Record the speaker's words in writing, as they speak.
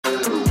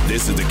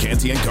This is the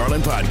Canty and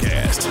Carlin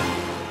Podcast.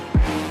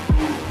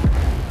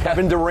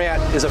 Kevin Durant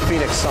is a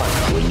Phoenix Sun.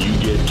 When you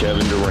get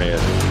Kevin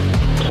Durant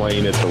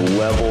playing at the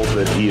level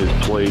that he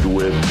has played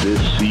with this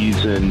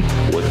season,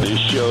 what this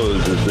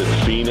shows is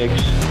that Phoenix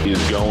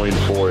is going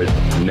for it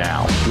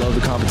now. Love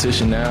the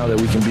competition now that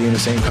we can be in the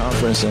same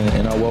conference,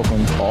 and I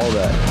welcome all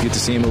that. Get to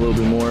see him a little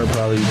bit more,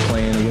 probably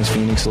playing against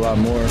Phoenix a lot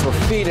more. For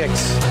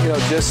Phoenix,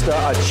 just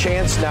a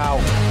chance now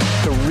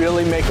to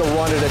really make a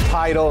run at a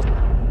title.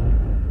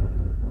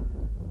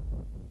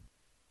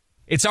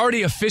 It's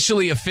already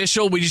officially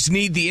official. We just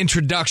need the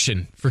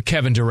introduction for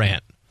Kevin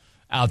Durant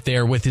out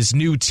there with his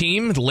new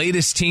team, the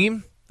latest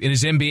team in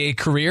his NBA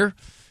career.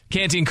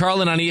 Canty and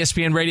Carlin on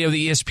ESPN Radio,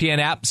 the ESPN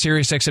app,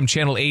 SiriusXM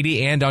Channel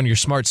 80, and on your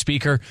smart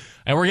speaker.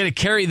 And we're going to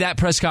carry that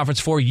press conference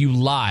for you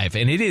live.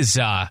 And it is,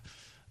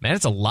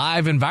 it's a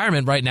live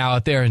environment right now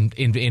out there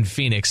in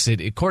Phoenix.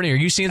 Courtney, are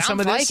you seeing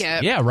some of this? Sounds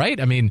like it. Yeah, right?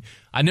 I mean,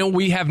 I know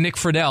we have Nick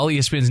Friedel.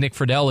 ESPN's Nick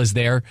Friedel is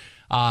there.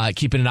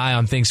 Keeping an eye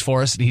on things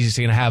for us. He's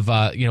going to have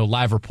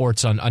live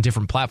reports on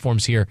different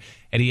platforms here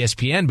at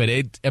ESPN. But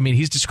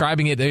he's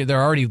describing it. There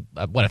are already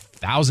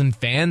 1,000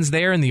 fans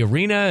there in the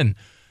arena, and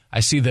I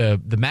see the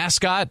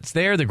mascot's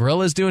there. The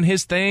gorilla's doing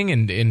his thing,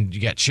 and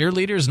you got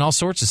cheerleaders and all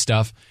sorts of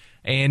stuff.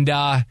 And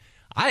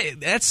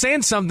that's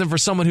saying something for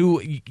someone who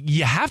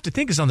you have to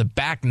think is on the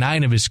back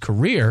nine of his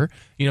career.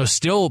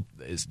 Still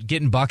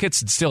getting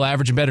buckets and still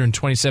averaging better than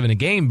 27 a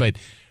game, but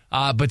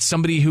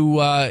somebody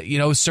who,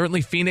 certainly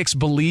Phoenix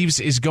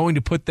believes is going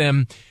to put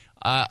them,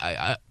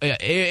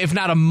 if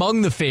not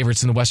among the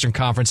favorites in the Western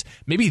Conference,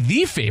 maybe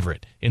the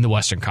favorite in the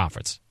Western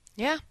Conference.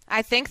 Yeah,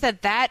 I think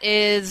that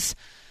is,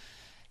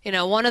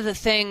 one of the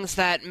things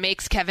that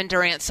makes Kevin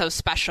Durant so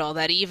special,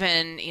 that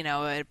even,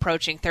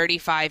 approaching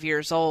 35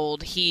 years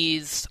old,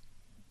 he's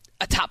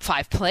a top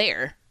 5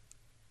 player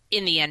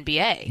in the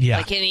NBA. Yeah.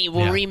 And he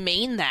will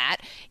remain that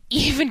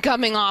even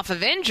coming off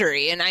of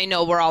injury. And I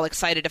know we're all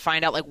excited to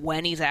find out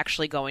when he's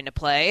actually going to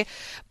play,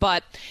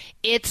 but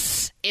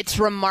it's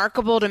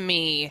remarkable to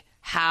me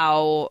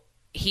how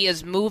he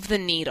has moved the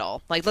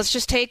needle. Let's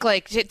just take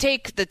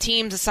the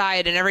teams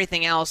aside and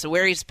everything else and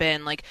where he's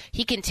been.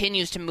 He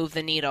continues to move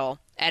the needle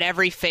at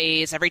every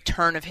phase, every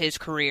turn of his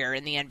career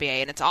in the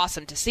NBA, and it's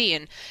awesome to see.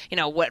 And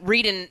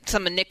hearing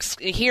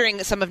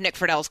some of Nick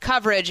Friedel's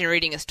coverage and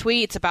reading his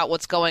tweets about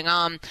what's going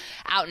on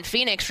out in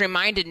Phoenix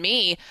reminded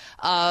me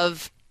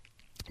of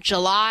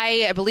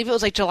July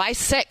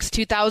 6,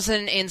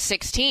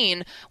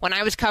 2016, when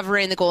I was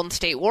covering the Golden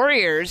State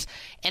Warriors,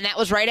 and that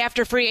was right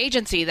after free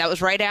agency. That was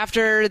right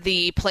after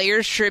the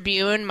Players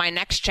Tribune, my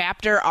next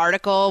chapter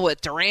article with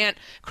Durant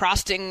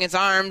crossing his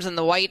arms and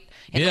the white,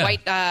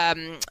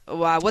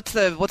 what's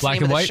the Black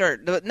name of the white?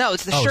 shirt? No,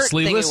 it's the shirt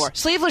sleeveless? thing he wore.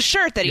 Sleeveless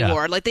shirt that he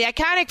wore, the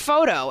iconic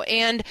photo.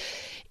 And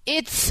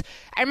I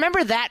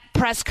remember that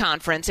press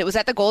conference. It was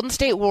at the Golden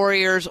State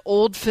Warriors'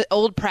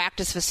 old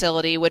practice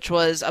facility, which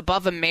was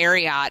above a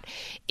Marriott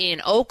in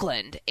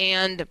Oakland.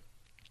 And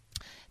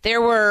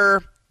there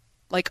were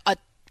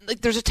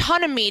there's a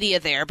ton of media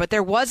there, but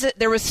there was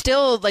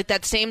still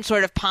that same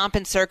sort of pomp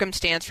and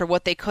circumstance for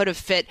what they could have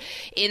fit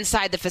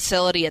inside the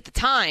facility at the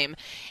time.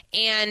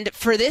 And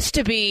for this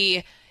to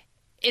be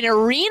an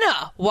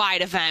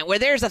arena-wide event where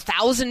there's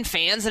 1,000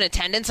 fans in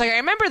attendance. I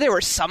remember there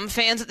were some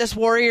fans at this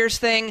Warriors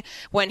thing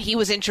when he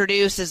was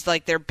introduced as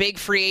their big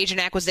free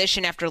agent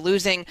acquisition after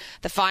losing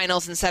the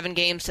finals in 7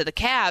 games to the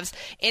Cavs,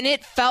 and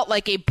it felt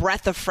like a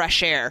breath of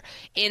fresh air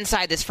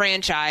inside this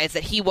franchise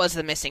that he was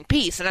the missing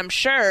piece. And I'm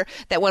sure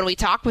that when we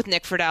talk with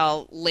Nick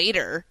Friedel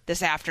later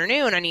this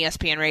afternoon on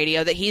ESPN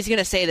Radio, that he's going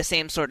to say the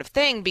same sort of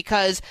thing,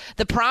 because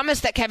the promise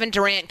that Kevin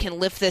Durant can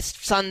lift this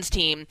Suns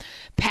team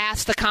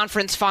past the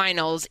conference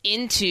finals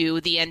into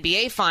the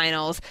NBA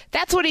Finals,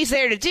 that's what he's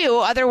there to do.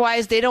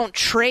 Otherwise, they don't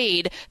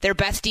trade their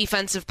best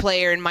defensive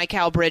player in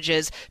Mikal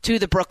Bridges to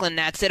the Brooklyn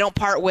Nets. They don't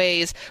part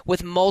ways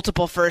with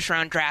multiple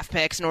first-round draft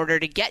picks in order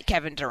to get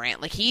Kevin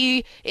Durant.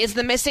 He is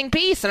the missing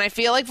piece, and I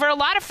feel like for a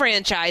lot of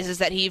franchises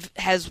that he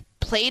has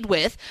played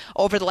with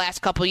over the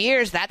last couple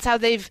years, that's how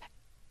they've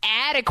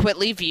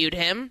adequately viewed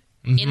him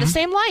in the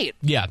same light.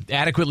 Yeah,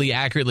 adequately,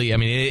 accurately. I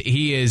mean,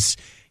 he is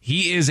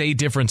a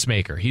difference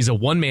maker. He's a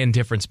one-man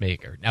difference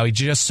maker. Now, he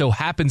just so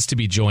happens to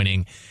be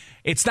joining.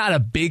 It's not a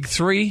big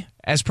 3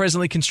 as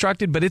presently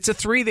constructed, but it's a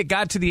 3 that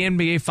got to the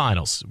NBA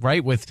Finals,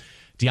 right, with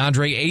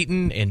DeAndre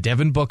Ayton and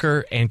Devin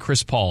Booker and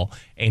Chris Paul.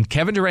 And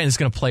Kevin Durant is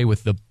going to play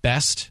with the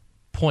best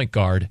point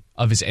guard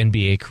of his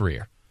NBA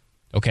career.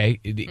 Okay?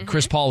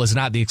 Chris Paul is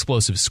not the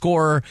explosive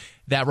scorer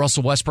that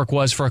Russell Westbrook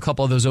was for a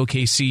couple of those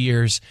OKC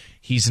years.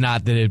 He's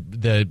not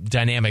the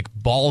dynamic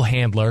ball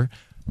handler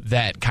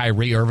that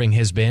Kyrie Irving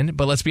has been.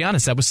 But let's be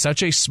honest, that was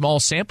such a small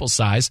sample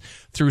size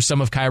through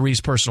some of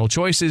Kyrie's personal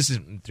choices,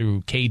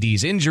 through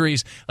KD's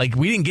injuries. Like,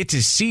 we didn't get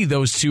to see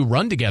those two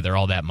run together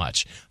all that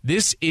much.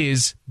 This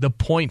is the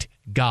point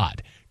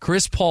god.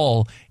 Chris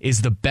Paul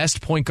is the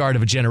best point guard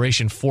of a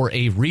generation for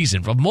a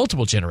reason, of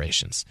multiple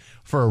generations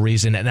for a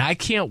reason. And I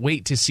can't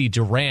wait to see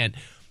Durant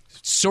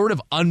sort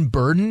of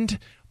unburdened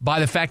by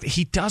the fact that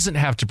he doesn't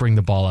have to bring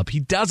the ball up. He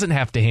doesn't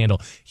have to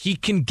handle. He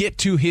can get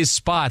to his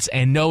spots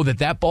and know that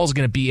that ball's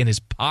going to be in his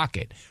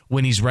pocket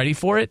when he's ready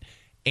for it.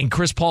 And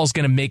Chris Paul's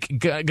going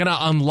to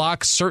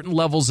unlock certain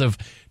levels of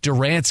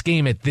Durant's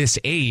game at this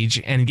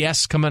age. And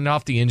yes, coming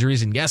off the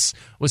injuries, and yes,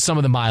 with some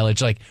of the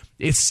mileage, like,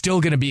 it's still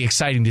going to be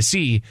exciting to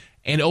see.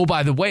 And oh,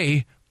 by the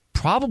way,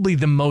 probably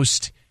the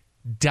most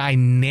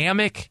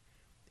dynamic,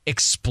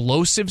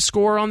 explosive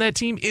scorer on that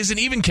team isn't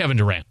even Kevin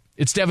Durant.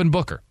 It's Devin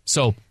Booker.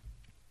 So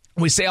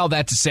we say all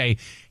that to say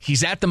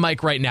he's at the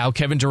mic right now.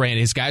 Kevin Durant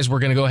is. Guys, we're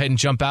going to go ahead and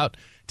jump out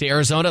to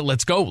Arizona.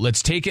 Let's go.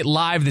 Let's take it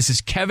live. This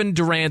is Kevin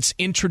Durant's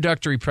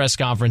introductory press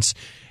conference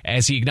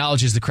as he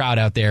acknowledges the crowd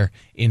out there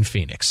in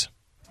Phoenix.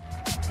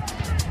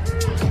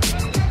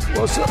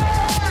 What's up?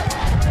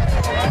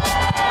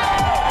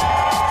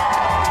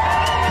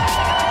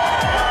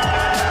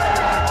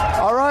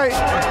 All right.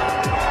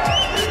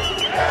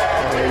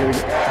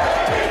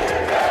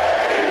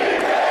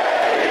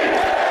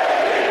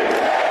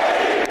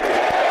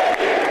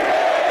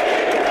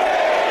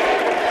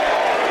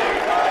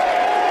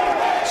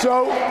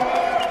 So,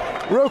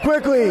 real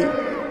quickly,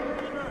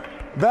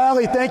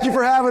 Valley, thank you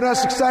for having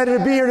us. Excited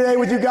to be here today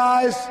with you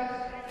guys.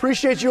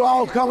 Appreciate you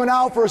all coming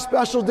out for a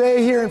special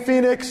day here in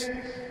Phoenix.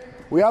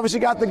 We obviously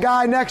got the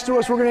guy next to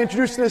us we're going to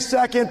introduce in a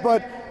second,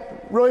 but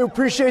really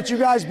appreciate you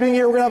guys being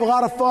here. We're going to have a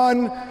lot of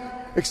fun.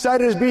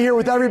 Excited to be here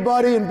with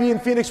everybody and be in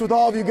Phoenix with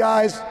all of you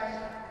guys.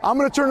 I'm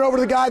going to turn it over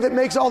to the guy that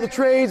makes all the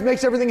trades,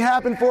 makes everything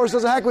happen for us,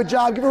 does a heck of a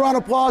job. Give a round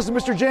of applause to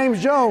Mr.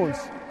 James Jones.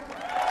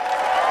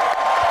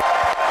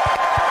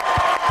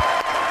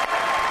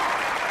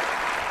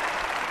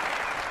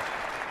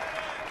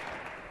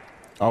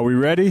 Are we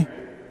ready?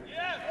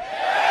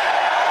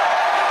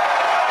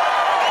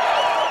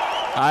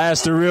 I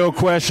asked the real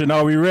question,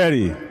 are we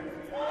ready?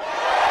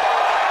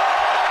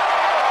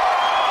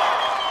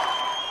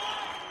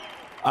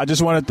 I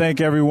just want to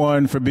thank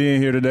everyone for being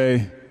here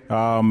today,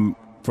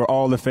 for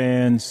all the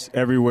fans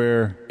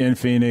everywhere in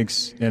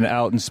Phoenix and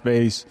out in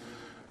space.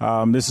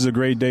 This is a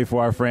great day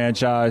for our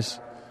franchise.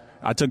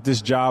 I took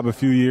this job a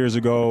few years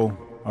ago,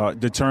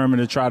 determined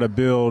to try to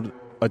build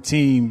a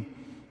team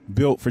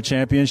built for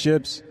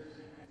championships.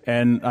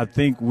 And I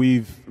think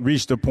we've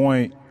reached a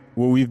point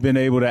where we've been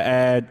able to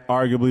add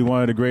arguably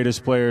one of the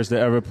greatest players to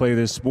ever play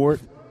this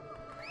sport.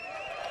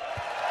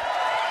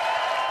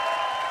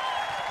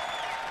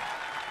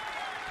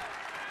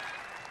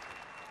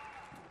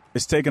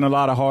 It's taken a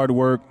lot of hard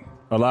work,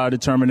 a lot of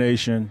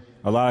determination,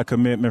 a lot of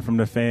commitment from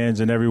the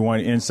fans and everyone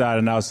inside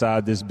and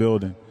outside this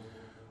building.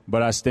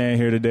 But I stand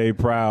here today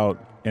proud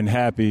and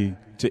happy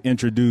to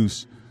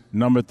introduce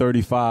number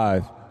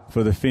 35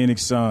 for the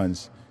Phoenix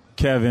Suns,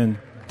 Kevin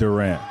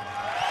Durant.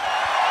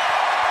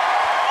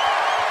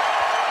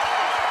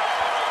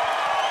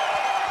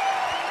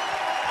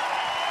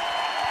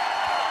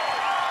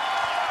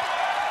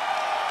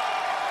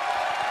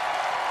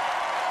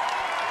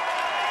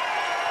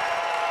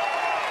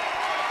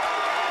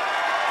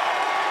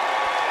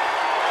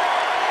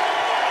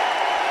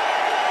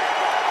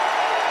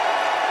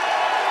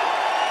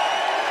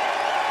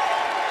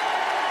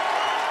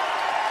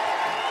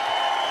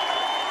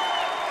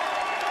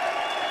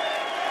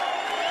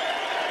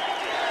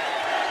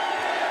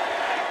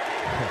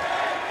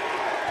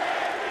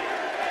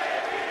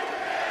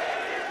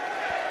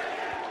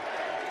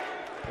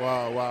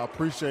 Wow, I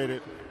appreciate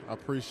it.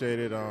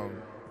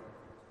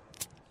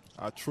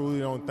 I truly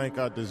don't think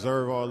I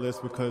deserve all this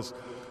because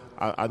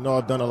I know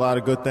I've done a lot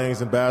of good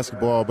things in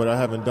basketball, but I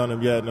haven't done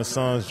them yet in the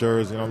Suns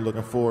jersey, and I'm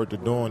looking forward to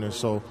doing it.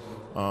 So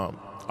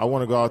I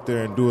want to go out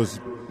there and do as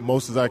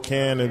most as I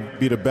can and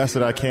be the best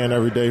that I can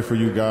every day for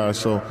you guys.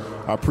 So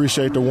I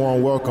appreciate the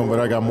warm welcome, but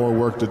I got more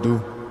work to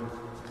do.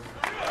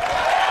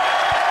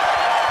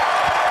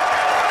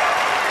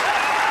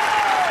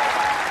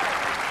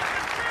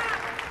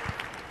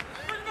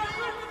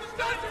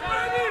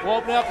 We'll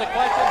open up the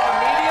questions from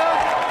media.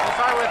 We'll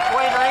start with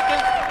Dwayne Rankin.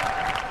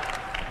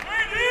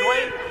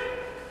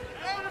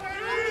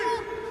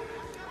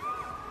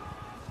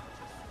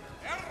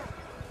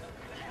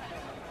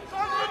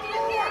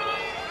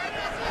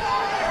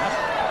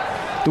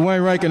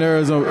 Dwayne Rankin,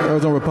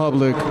 Arizona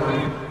Republic.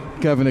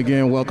 Kevin,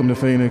 again, welcome to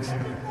Phoenix.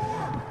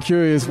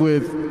 Curious,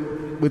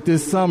 with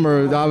this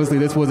summer, obviously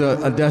this was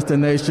a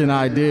destination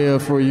idea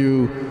for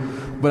you,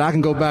 but I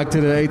can go back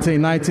to the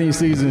 18-19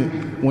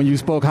 season when you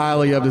spoke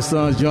highly of the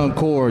Suns' young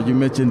core. You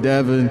mentioned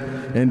Devin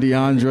and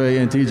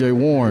DeAndre and TJ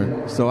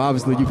Warren. So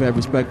obviously you've had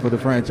respect for the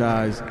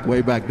franchise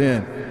way back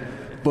then.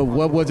 But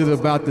what was it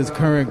about this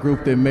current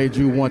group that made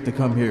you want to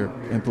come here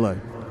and play?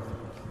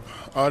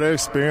 They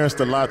experienced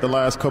a lot the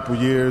last couple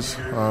years.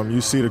 You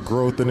see the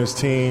growth in this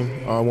team.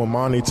 When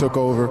Monty took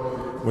over,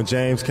 when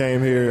James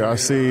came here, I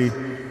see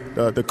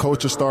the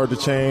coaches started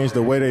to change,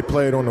 the way they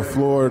played on the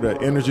floor, the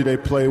energy they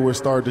played with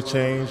started to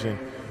change. And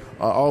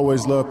I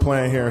always loved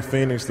playing here in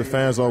Phoenix. The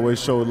fans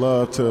always showed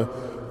love to,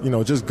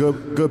 just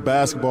good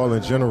basketball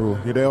in general.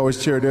 They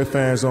always cheer their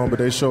fans on, but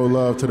they show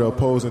love to the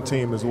opposing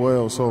team as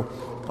well. So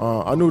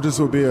I knew this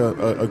would be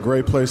a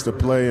great place to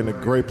play and a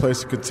great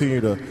place to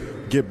continue to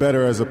get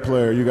better as a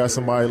player. You got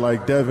somebody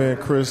like Devin,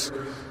 Chris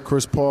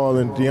Paul,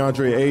 and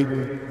DeAndre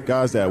Ayton,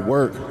 guys that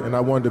work, and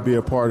I wanted to be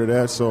a part of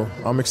that. So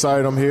I'm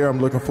excited I'm here. I'm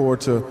looking forward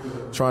to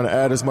trying to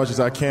add as much as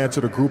I can to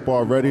the group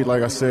already.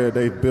 Like I said,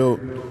 they've built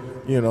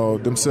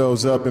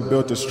themselves up and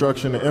built the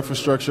structure and the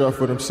infrastructure up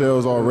for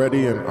themselves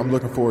already, and I'm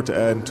looking forward to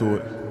adding to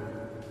it.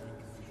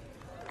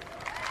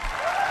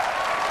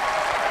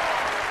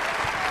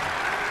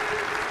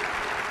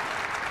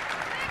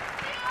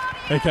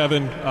 Hey,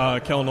 Kevin.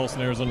 Kellen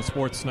Olson, Arizona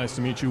Sports. Nice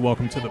to meet you.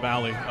 Welcome to the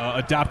Valley.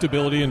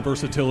 Adaptability and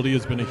versatility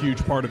has been a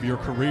huge part of your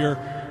career,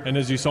 and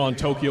as you saw in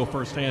Tokyo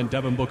firsthand,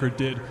 Devin Booker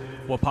did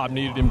what Pop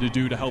needed him to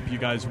do to help you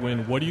guys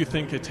win. What do you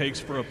think it takes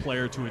for a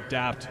player to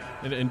adapt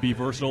and be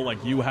versatile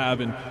like you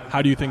have, and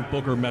how do you think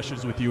Booker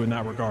meshes with you in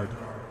that regard?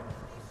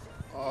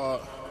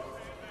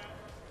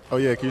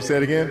 Can you say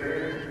it again?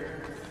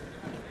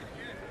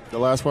 The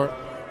last part?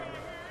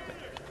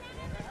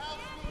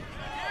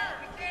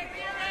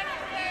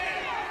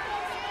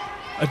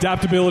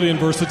 Adaptability and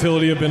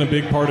versatility have been a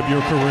big part of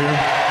your career.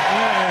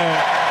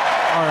 Yeah.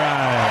 All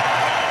right.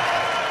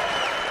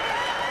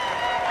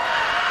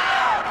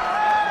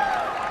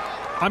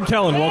 I'm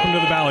Kellen. Welcome to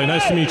the Valley.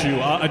 Nice to meet you.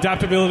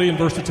 Adaptability and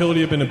versatility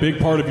have been a big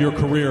part of your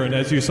career, and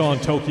as you saw in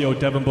Tokyo,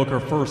 Devin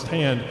Booker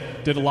firsthand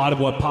did a lot of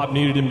what Pop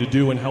needed him to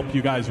do and help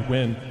you guys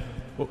win.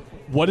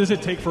 What does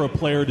it take for a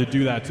player to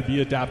do that, to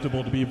be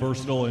adaptable, to be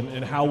versatile,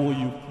 and how will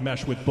you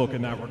mesh with Book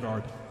in that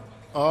regard?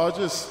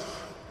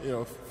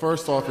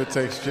 First off, it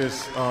takes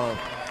just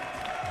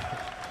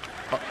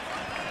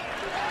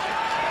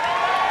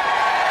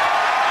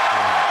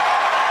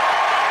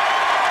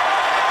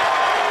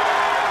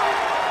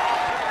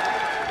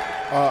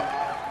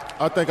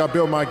I think I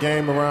built my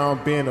game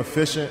around being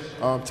efficient,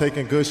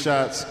 taking good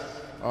shots,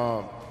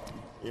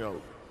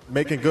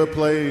 making good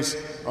plays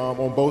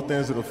on both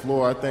ends of the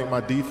floor. I think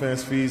my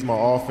defense feeds my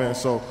offense.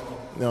 So,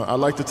 I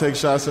like to take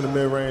shots in the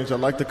mid-range. I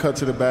like to cut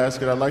to the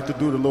basket. I like to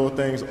do the little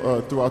things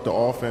throughout the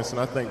offense, and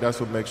I think that's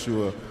what makes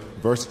you a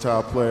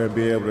versatile player and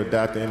be able to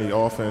adapt to any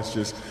offense,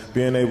 just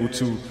being able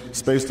to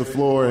space the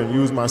floor and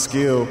use my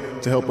skill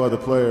to help other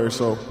players.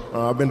 So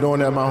I've been doing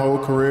that my whole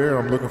career.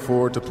 I'm looking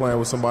forward to playing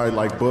with somebody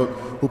like Book,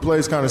 who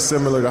plays kind of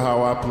similar to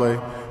how I play.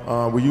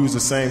 We use the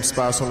same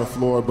spots on the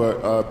floor,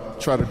 but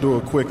try to do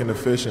it quick and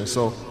efficient.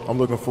 So I'm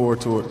looking forward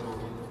to it.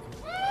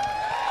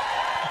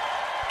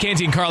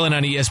 Canty and Carlin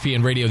on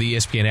ESPN Radio, the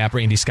ESPN app.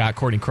 Randy Scott,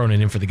 Courtney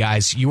Cronin in for the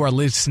guys. You are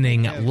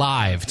listening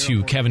live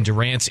to Kevin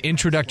Durant's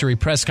introductory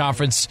press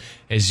conference.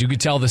 As you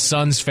could tell, the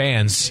Suns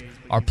fans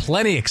are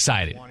plenty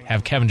excited to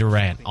have Kevin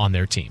Durant on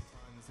their team.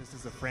 This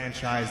is a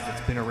franchise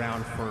that's been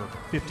around for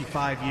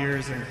 55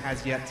 years and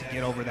has yet to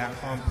get over that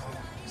hump.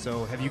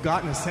 So have you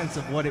gotten a sense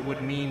of what it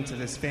would mean to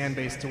this fan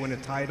base to win a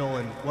title,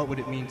 and what would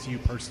it mean to you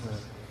personally?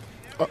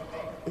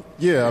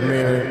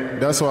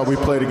 That's why we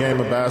play the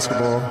game of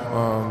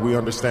basketball. We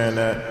understand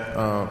that.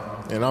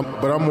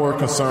 But I'm more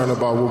concerned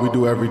about what we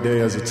do every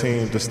day as a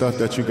team, the stuff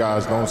that you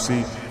guys don't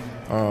see.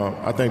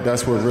 I think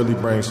that's what really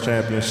brings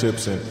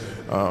championships and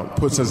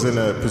puts us in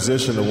a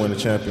position to win a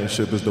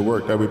championship, is the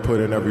work that we put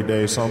in every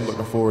day. So I'm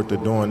looking forward to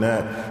doing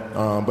that.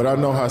 But I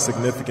know how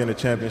significant a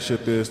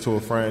championship is to a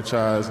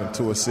franchise and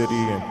to a city,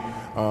 and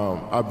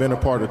I've been a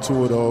part of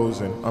two of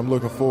those, and I'm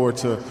looking forward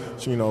to,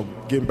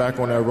 getting back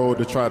on that road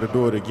to try to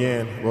do it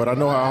again. But I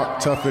know how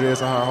tough it is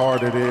and how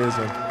hard it is,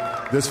 and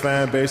this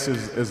fan base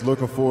is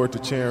looking forward to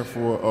cheering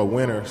for a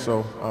winner.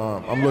 So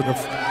I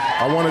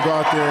want to go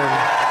out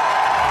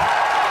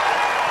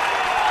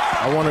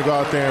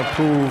there and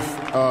prove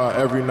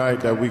every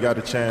night that we got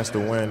a chance to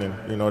win,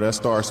 and that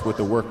starts with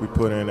the work we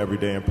put in every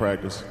day in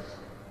practice.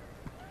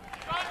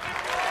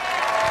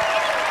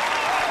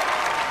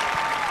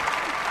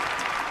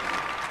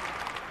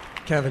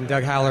 Kevin,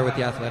 Doug Haller with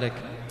The Athletic.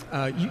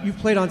 You've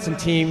played on some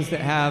teams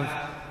that have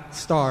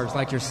stars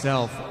like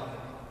yourself.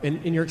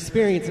 In your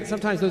experience,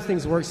 sometimes those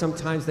things work,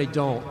 sometimes they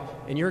don't.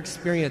 In your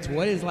experience,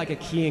 what is like a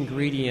key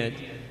ingredient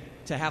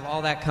to have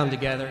all that come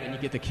together and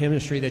you get the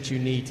chemistry that you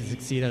need to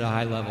succeed at a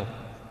high level?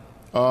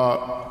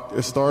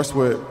 It starts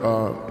with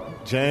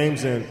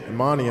James and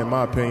Monty, in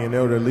my opinion.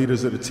 They're the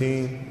leaders of the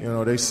team.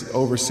 They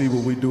oversee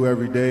what we do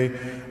every day.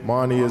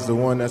 Monty is the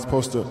one that's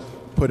supposed to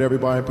put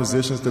everybody in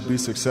positions to be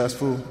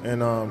successful.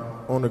 And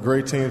on the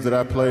great teams that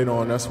I played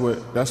on, that's what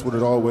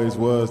it always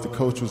was. The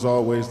coach was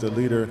always the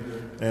leader,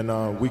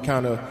 and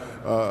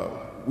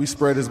we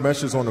spread his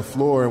message on the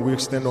floor and we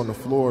extend on the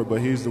floor.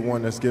 But he's the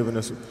one that's giving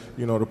us,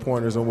 the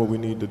pointers on what we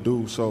need to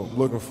do. So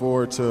looking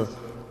forward to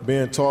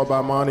being taught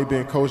by Monty,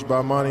 being coached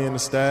by Monty and the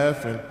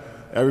staff, and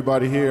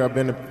everybody here. I've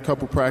been to a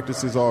couple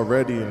practices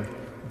already, and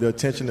the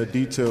attention to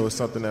detail is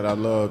something that I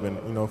love. And,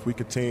 if we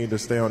continue to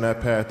stay on that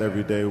path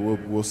every day,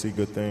 we'll see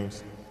good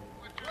things.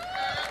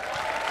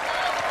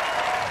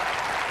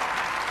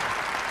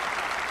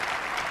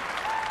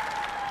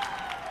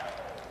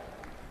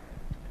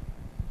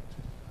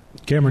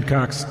 Cameron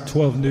Cox,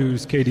 12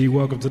 News. KD,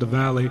 welcome to the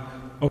Valley.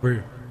 Over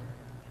here.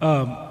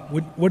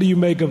 What do you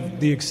make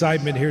of the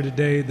excitement here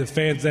today, the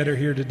fans that are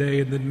here today?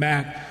 And then,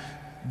 Matt,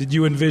 did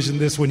you envision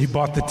this when you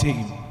bought the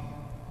team? You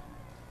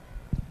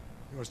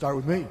want to start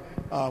with me?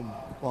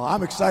 well,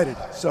 I'm excited.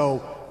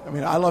 So, I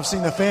mean, I love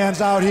seeing the fans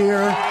out here.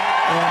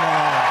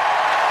 And,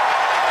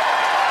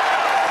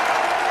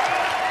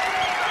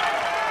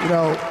 you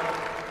know,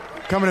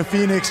 coming to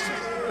Phoenix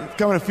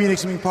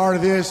and being part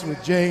of this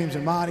with James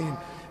and Monty and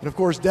of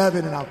course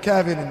Devin and now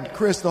Kevin and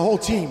Chris, the whole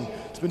team.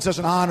 It's been such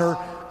an honor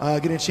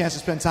getting a chance to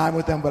spend time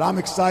with them. But I'm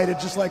excited,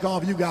 just like all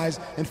of you guys.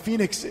 And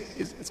Phoenix,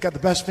 it's got the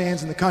best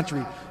fans in the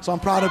country. So I'm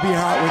proud to be here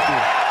out with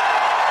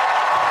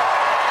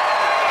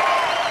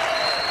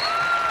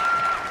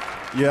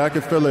you. Yeah, I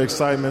could feel the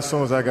excitement as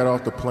soon as I got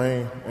off the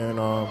plane. And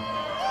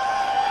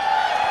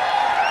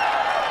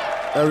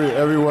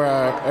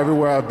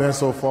everywhere I've been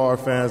so far,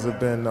 fans have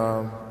been,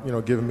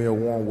 giving me a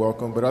warm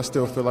welcome. But I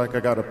still feel like I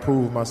got to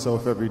prove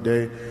myself every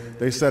day.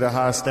 They set a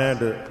high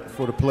standard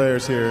for the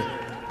players here.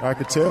 I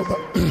could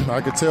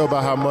tell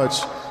by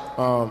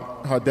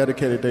how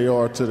dedicated they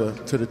are to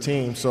the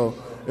team. So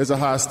it's a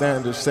high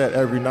standard set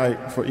every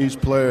night for each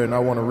player, and I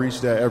want to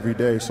reach that every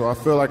day. So I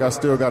feel like I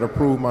still got to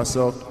prove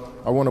myself.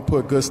 I want to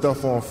put good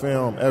stuff on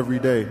film every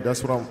day. That's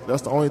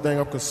the only thing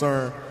I'm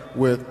concerned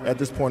with at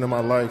this point in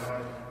my life,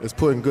 is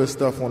putting good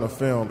stuff on the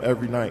film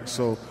every night.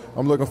 So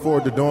I'm looking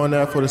forward to doing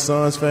that for the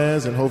Suns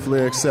fans, and hopefully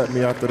they accept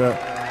me after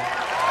that.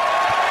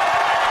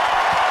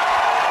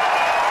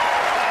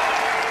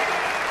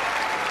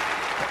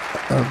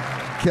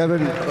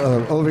 Kevin,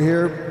 over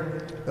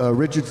here,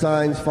 Richard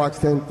Sines, Fox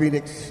 10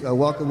 Phoenix,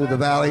 welcome to the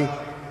Valley.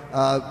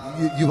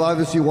 You've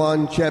obviously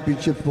won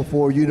championships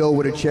before. You know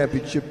what a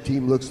championship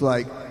team looks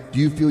like. Do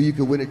you feel you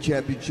can win a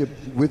championship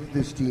with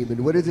this team?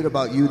 And what is it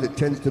about you that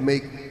tends to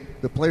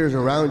make the players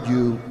around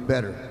you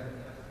better?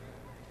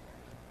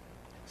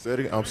 Say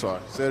it again. I'm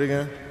sorry. Say it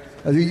again.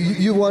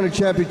 You won a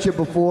championship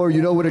before.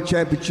 You know what a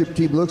championship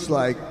team looks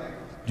like.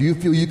 Do you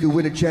feel you can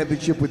win a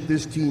championship with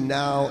this team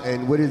now?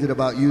 And what is it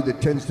about you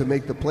that tends to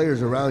make the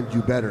players around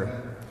you better?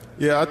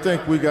 Yeah, I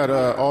think we got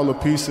all the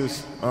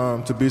pieces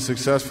to be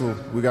successful.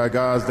 We got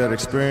guys that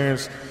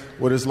experience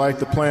what it's like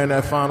to play in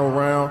that final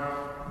round.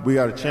 We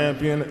got a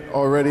champion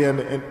already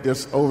and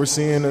just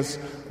overseeing us.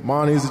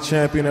 Monty's a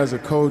champion as a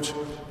coach.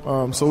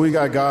 So we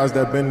got guys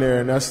that been there,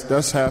 and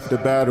that's half the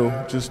battle,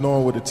 just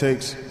knowing what it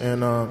takes.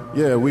 And,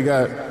 we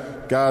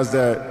got guys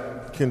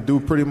that can do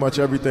pretty much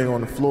everything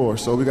on the floor.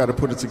 So we got to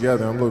put it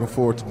together. I'm looking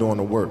forward to doing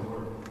the work.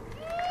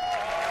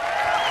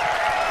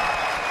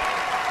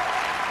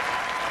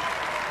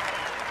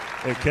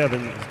 Hey,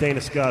 Kevin, it's Dana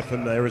Scott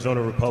from the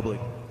Arizona Republic.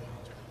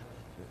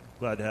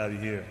 Glad to have you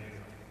here.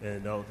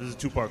 And this is a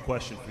two-part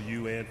question for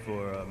you and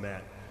for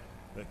Matt.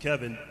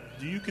 Kevin,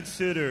 do you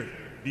consider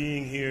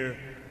being here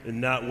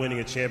and not winning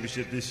a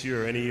championship this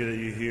year or any year that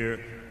you're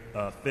here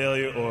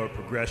failure or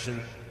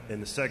progression?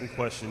 And the second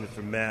question is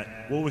for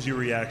Matt. What was your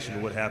reaction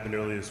to what happened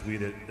earlier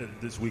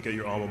this week at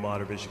your alma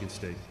mater, Michigan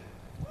State?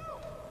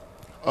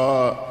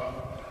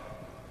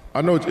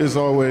 I know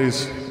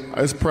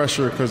it's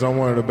pressure because I'm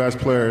one of the best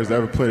players to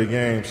ever play the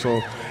game.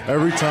 So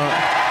every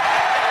time...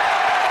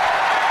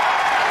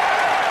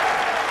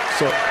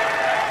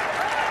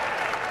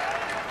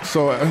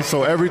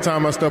 So every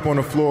time I step on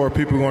the floor,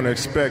 people are going to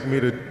expect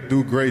me to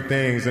do great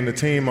things, and the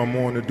team I'm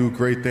on to do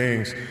great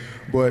things.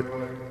 But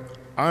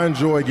I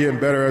enjoy getting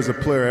better as a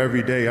player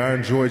every day. I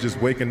enjoy just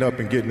waking up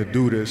and getting to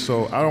do this.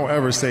 So I don't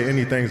ever say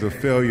anything's a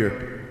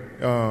failure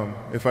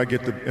if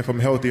I'm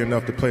healthy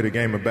enough to play the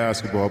game of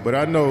basketball. But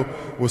I know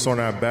what's on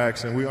our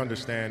backs, and we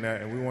understand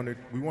that, and we want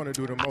to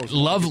do the most.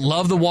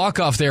 Love the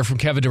walk-off there from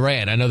Kevin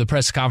Durant. I know the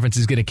press conference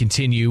is going to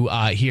continue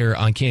here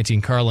on Canty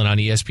and Carlin on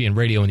ESPN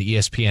Radio and the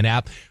ESPN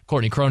app.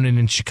 Courtney Cronin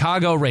in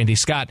Chicago, Randy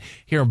Scott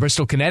here in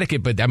Bristol,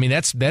 Connecticut. But, I mean,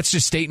 that's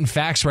just stating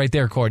facts right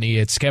there, Courtney.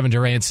 It's Kevin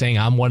Durant saying,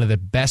 I'm one of the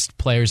best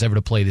players ever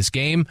to play this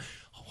game,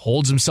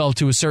 holds himself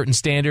to a certain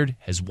standard,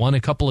 has won a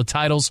couple of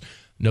titles,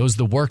 knows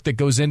the work that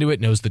goes into it,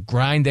 knows the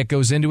grind that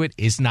goes into it,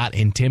 is not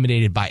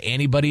intimidated by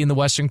anybody in the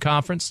Western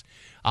Conference.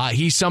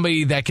 He's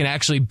somebody that can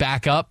actually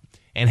back up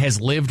and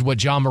has lived what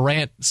John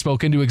Morant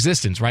spoke into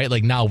existence, right?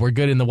 Like, no, we're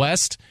good in the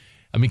West.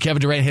 I mean, Kevin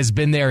Durant has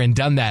been there and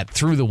done that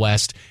through the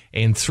West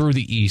and through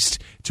the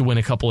East to win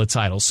a couple of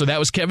titles. So that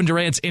was Kevin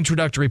Durant's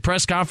introductory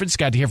press conference.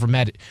 Got to hear from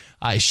Matt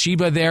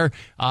Sheba there,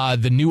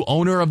 the new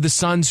owner of the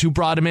Suns who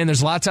brought him in.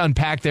 There's a lot to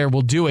unpack there.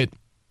 We'll do it.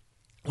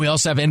 We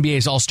also have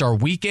NBA's All-Star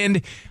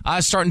Weekend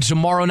starting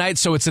tomorrow night,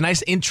 so it's a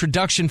nice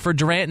introduction for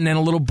Durant and then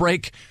a little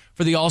break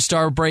for the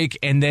All-Star break,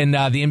 and then the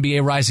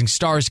NBA Rising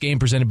Stars game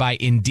presented by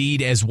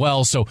Indeed as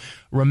well. So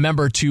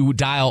remember to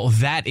dial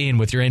that in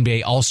with your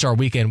NBA All-Star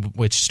Weekend,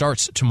 which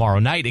starts tomorrow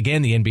night.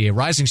 Again, the NBA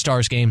Rising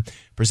Stars game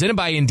presented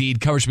by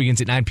Indeed. Coverage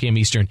begins at 9 p.m.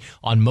 Eastern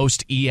on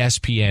most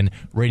ESPN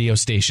radio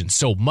stations.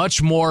 So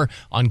much more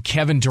on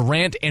Kevin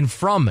Durant and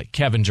from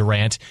Kevin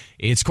Durant.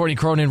 It's Courtney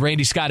Cronin and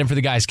Randy Scott in for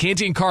the guys.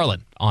 Canty and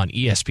Carlin on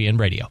ESPN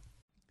Radio.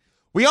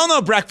 We all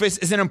know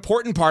breakfast is an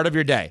important part of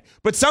your day,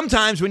 but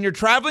sometimes when you're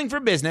traveling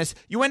for business,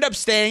 you end up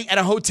staying at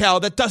a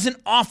hotel that doesn't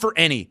offer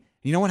any.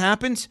 You know what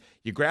happens?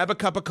 You grab a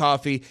cup of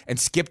coffee and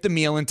skip the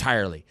meal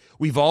entirely.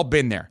 We've all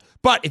been there.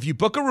 But if you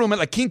book a room at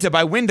La Quinta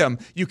by Wyndham,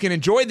 you can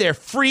enjoy their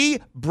free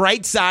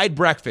Bright Side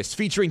breakfast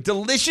featuring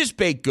delicious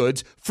baked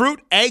goods,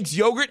 fruit, eggs,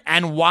 yogurt,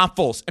 and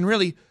waffles. And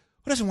really,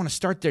 who doesn't want to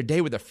start their day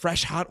with a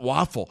fresh, hot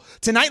waffle?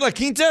 Tonight, La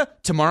Quinta,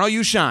 tomorrow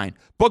you shine.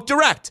 Book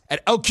direct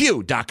at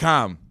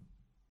LQ.com.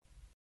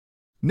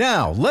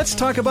 Now, let's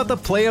talk about the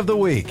play of the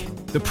week.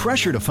 The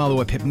pressure to follow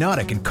up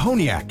Hypnotic and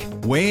Cognac,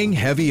 weighing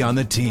heavy on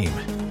the team.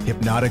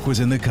 Hypnotic was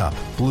in the cup,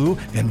 blue,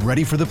 and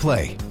ready for the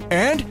play.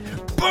 And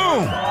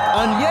boom!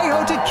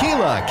 Añejo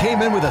Tequila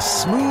came in with a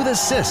smooth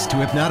assist to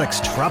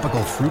Hypnotic's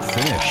tropical fruit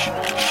finish.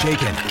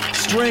 Shaken,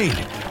 strained,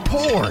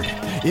 poured.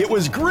 It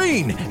was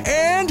green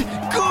and good!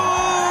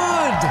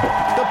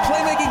 The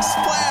playmaking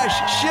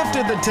splash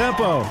shifted the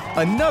tempo.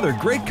 Another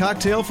great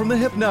cocktail from the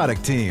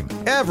Hypnotic team.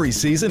 Every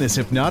season is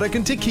Hypnotic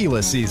and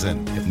Tequila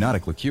season.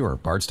 Hypnotic Liqueur,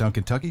 Bardstown,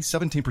 Kentucky,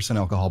 17%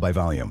 alcohol by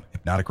volume.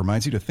 Hypnotic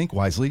reminds you to think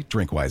wisely,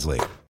 drink wisely.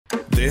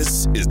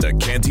 This is the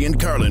Canty and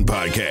Carlin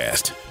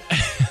podcast.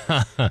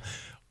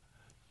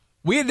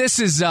 We had this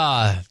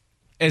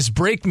as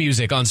break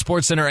music on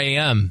SportsCenter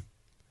AM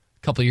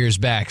a couple of years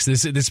back. So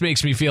this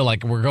makes me feel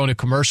like we're going to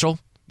commercial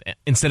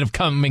instead of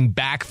coming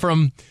back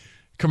from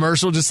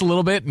commercial just a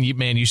little bit.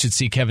 And you should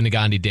see Kevin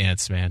Negandhi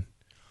dance, man.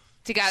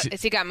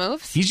 Has he got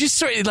moves? He's just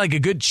sort of like a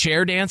good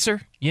chair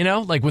dancer,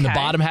 like when the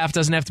bottom half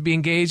doesn't have to be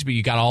engaged, but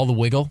you got all the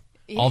wiggle.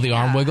 All the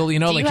arm wiggle, Do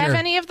like you have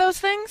any of those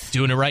things?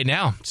 Doing it right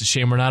now. It's a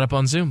shame we're not up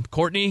on Zoom.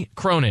 Courtney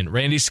Cronin,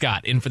 Randy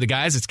Scott, in for the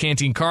guys. It's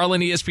Canty and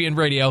Carlin, ESPN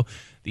Radio,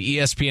 the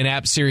ESPN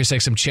app,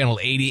 SiriusXM Channel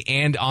 80,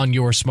 and on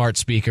your smart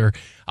speaker.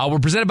 We're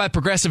presented by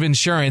Progressive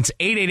Insurance.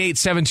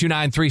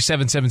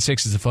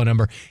 888-729-3776 is the phone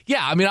number.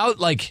 Yeah, I mean,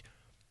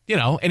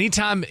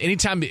 anytime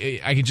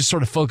I can just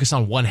sort of focus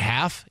on one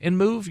half and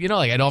move, I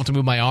don't have to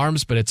move my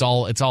arms, but it's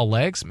all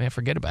legs. Man,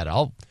 forget about it.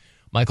 I'll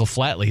Michael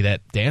Flatley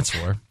that dance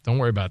floor. Don't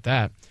worry about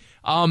that.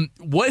 One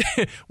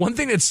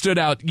thing that stood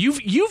out,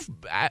 you've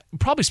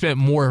probably spent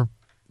more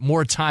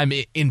time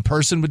in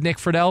person with Nick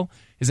Friedell.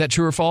 Is that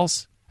true or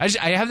false?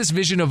 I have this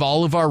vision of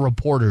all of our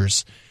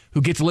reporters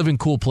who get to live in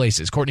cool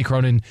places. Courtney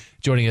Cronin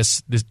joining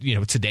us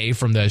today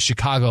from the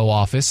Chicago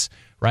office,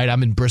 right?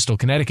 I'm in Bristol,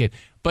 Connecticut.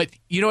 But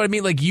you know what I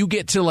mean? Like, you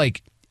get to I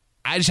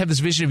just have this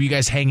vision of you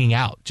guys hanging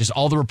out. Just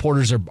all the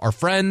reporters are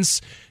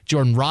friends.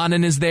 Jordan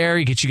Ronan is there.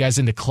 He gets you guys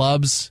into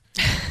clubs.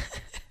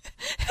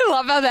 I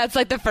love how that's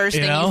like the first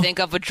thing you think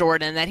of with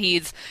Jordan, that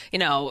he's,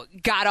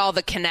 got all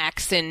the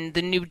connects in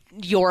the New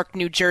York,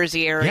 New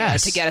Jersey area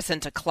to get us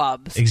into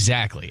clubs.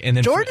 Exactly. And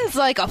then Jordan's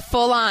like a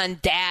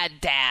full-on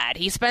dad.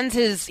 He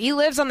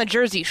lives on the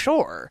Jersey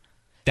Shore.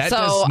 That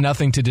does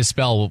nothing to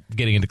dispel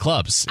getting into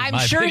clubs. I'm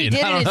sure he did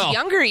in his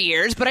younger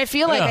years, but I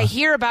feel like I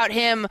hear about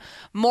him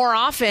more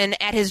often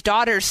at his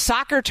daughter's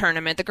soccer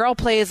tournament. The girl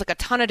plays like a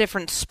ton of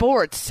different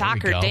sports,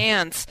 soccer,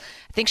 dance.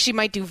 I think she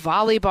might do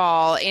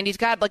volleyball, and he's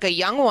got like a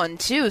young one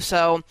too.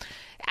 So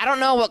I don't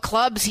know what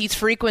clubs he's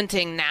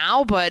frequenting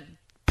now, but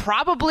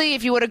probably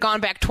if you would have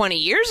gone back 20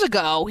 years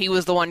ago, he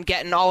was the one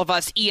getting all of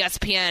us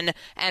ESPN,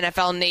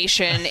 NFL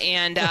Nation,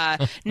 and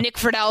Nick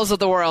Friedels of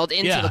the world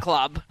into the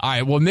club. All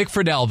right, well, Nick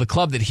Friedell, the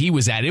club that he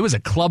was at, it was a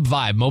club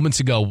vibe. Moments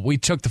ago, we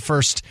took the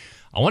first,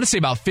 I want to say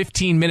about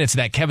 15 minutes of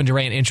that Kevin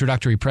Durant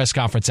introductory press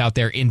conference out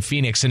there in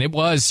Phoenix, and it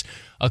was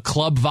a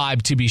club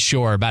vibe to be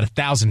sure. About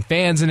 1,000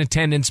 fans in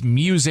attendance,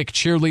 music,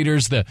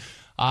 cheerleaders, the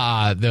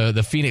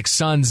Phoenix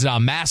Suns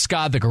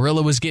mascot, the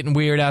gorilla, was getting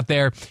weird out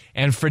there,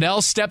 and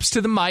Friedell steps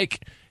to the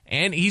mic.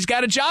 And he's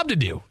got a job to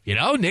do.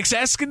 Nick's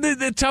asking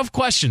the tough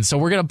questions. So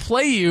we're going to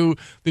play you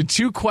the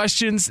two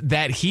questions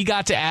that he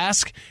got to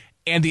ask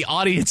and the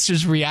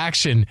audience's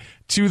reaction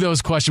to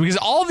those questions. Because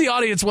all the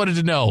audience wanted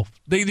to know.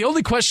 The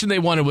only question they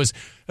wanted was,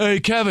 hey,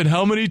 Kevin,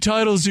 how many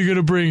titles are you going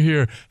to bring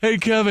here? Hey,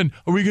 Kevin,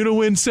 are we going to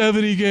win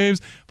 70 games?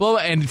 Blah,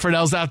 blah. And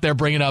Friedell's out there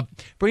bringing up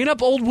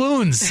old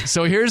wounds.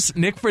 So here's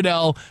Nick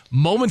Friedell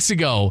moments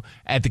ago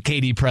at the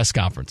KD press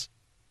conference.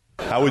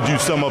 How would you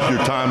sum up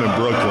your time in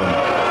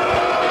Brooklyn?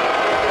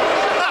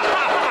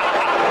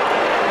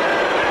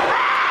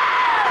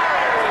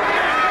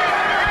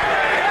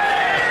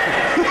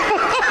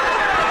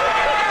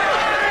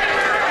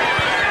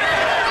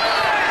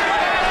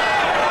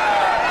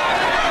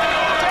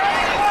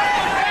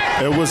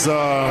 It was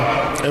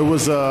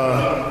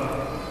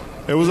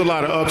a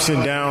lot of ups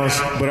and downs,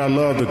 but I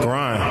love the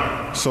grind.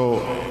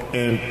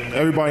 And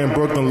everybody in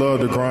Brooklyn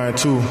loved the grind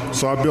too.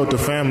 So I built a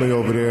family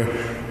over there.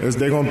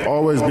 They're going to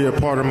always be a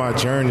part of my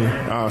journey.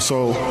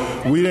 So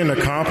we didn't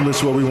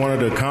accomplish what we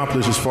wanted to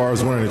accomplish as far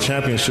as winning the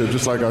championship,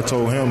 just like I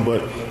told him,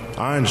 but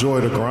I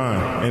enjoy the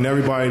grind. And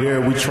everybody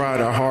there, we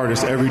tried our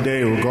hardest every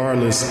day,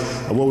 regardless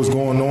of what was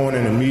going on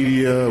in the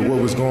media,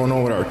 what was going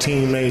on with our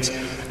teammates.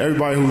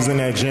 Everybody who was in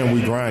that gym,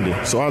 we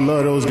grinded. So I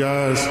love those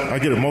guys. I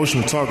get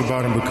emotional to talk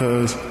about them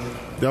because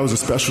that was a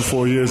special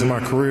 4 years of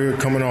my career,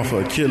 coming off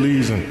of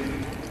Achilles, and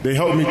they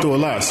helped me through a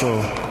lot. So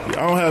I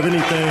don't have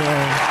anything.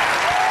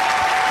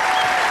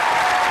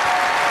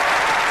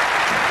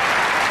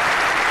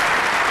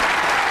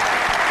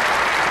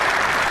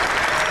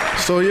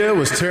 So, yeah, it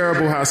was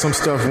terrible how some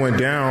stuff went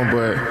down,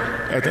 but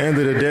at the end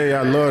of the day,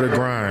 I love the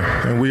grind.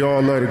 And we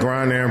all love the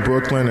grind there in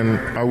Brooklyn,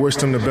 and I wish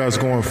them the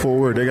best going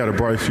forward. They got a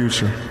bright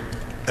future.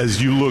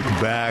 As you look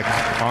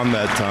back on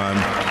that time,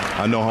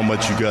 I know how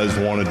much you guys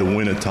wanted to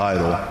win a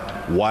title.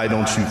 Why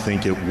don't you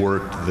think it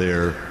worked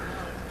there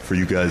for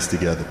you guys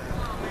together?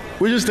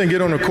 We just didn't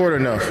get on the court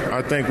enough.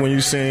 I think when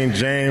you seen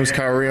James,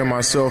 Kyrie, and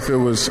myself, it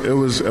was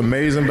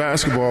amazing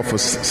basketball for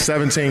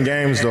 17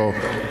 games, though.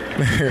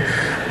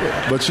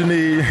 But you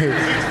need,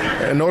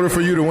 in order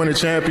for you to win a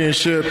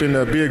championship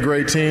and be a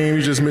great team,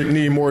 you just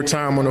need more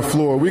time on the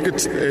floor.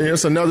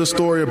 It's another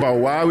story about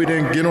why we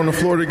didn't get on the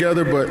floor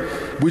together,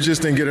 but we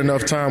just didn't get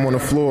enough time on the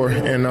floor.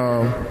 And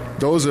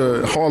those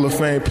are Hall of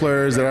Fame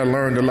players that I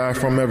learned a lot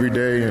from every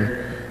day,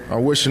 and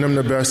I'm wishing them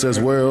the best as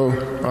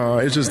well.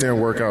 It just didn't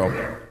work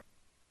out.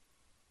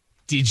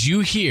 Did you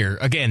hear,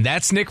 again,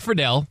 that's Nick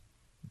Friedel.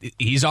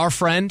 He's our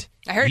friend.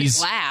 I heard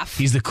his laugh.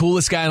 He's the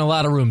coolest guy in a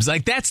lot of rooms.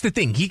 Like, that's the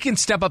thing. He can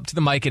step up to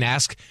the mic and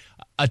ask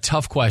a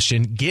tough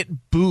question,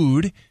 get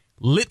booed,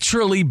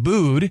 literally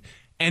booed,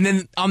 and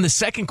then on the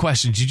second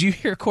question, did you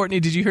hear, Courtney,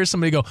 did you hear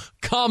somebody go,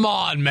 come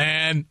on,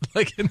 man,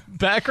 like in the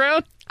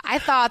background? I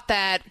thought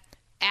that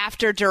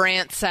after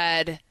Durant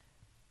said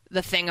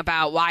the thing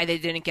about why they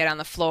didn't get on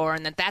the floor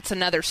and that's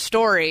another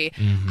story.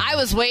 Mm-hmm. I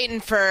was waiting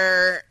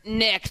for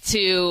Nick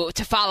to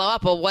follow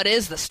up, well, what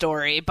is the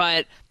story?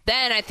 But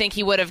then I think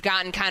he would have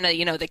gotten kind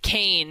of, the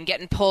cane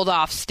getting pulled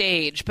off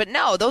stage. But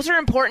no, those are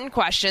important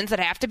questions that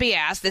have to be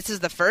asked. This is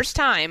the first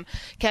time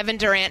Kevin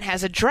Durant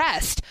has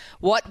addressed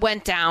what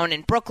went down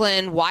in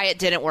Brooklyn, why it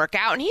didn't work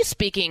out. And he's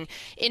speaking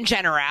in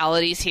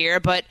generalities here,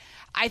 but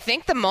I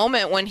think the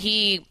moment when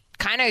he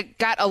kind of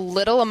got a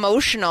little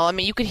emotional. I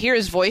mean, you could hear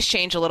his voice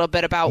change a little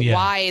bit about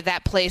why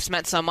that place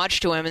meant so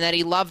much to him and that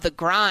he loved the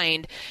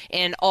grind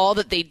and all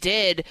that they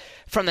did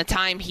from the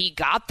time he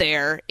got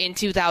there in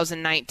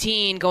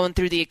 2019, going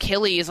through the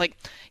Achilles. Like,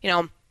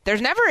 there's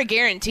never a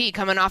guarantee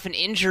coming off an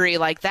injury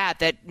like that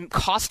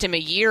cost him a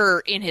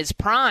year in his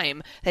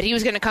prime that he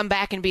was going to come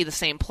back and be the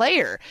same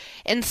player.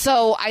 And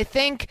so I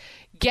think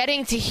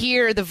getting to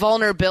hear the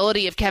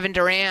vulnerability of Kevin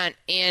Durant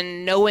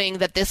and knowing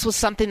that this was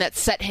something that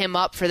set him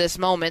up for this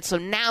moment, so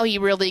now he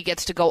really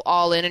gets to go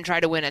all in and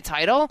try to win a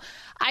title,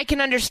 I can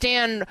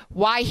understand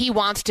why he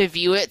wants to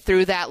view it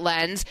through that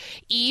lens,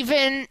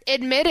 even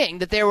admitting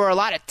that there were a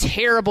lot of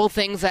terrible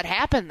things that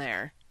happened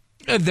there.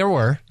 There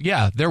were.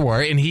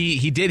 And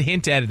he did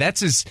hint at it.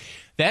 That's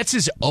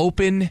his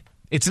open.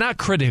 It's not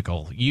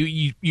critical.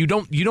 You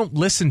don't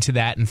listen to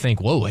that and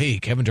think, whoa, hey,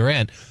 Kevin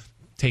Durant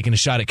taking a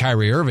shot at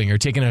Kyrie Irving or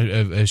taking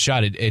a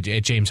shot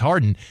at James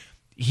Harden.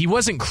 He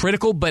wasn't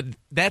critical, but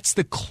that's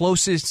the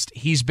closest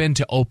he's been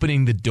to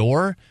opening the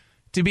door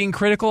to being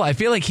critical. I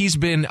feel like he's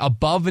been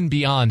above and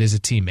beyond as a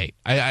teammate.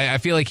 I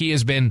feel like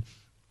he's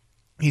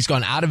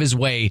gone out of his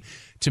way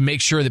to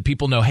make sure that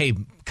people know, hey,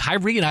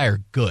 Kyrie and I are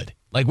good.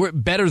 Like, we're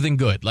better than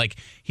good. Like,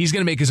 he's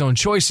going to make his own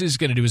choices,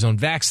 going to do his own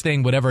vax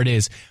thing, whatever it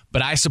is,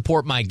 but I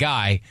support my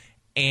guy.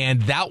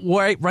 And that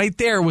right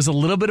there was a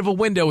little bit of a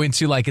window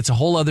into, like, it's a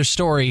whole other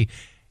story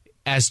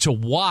as to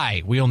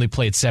why we only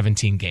played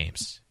 17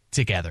 games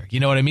together.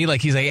 You know what I mean?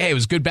 Like, he's like, hey, it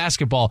was good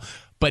basketball,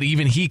 but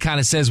even he kind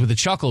of says with a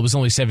chuckle, it was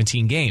only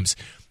 17 games.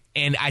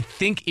 And I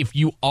think if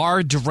you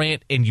are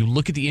Durant and you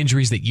look at the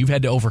injuries that you've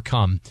had to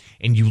overcome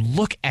and you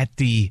look at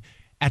the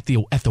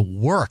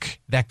work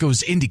that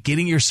goes into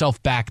getting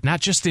yourself back, not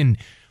just in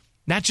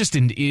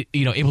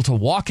able to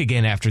walk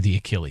again after the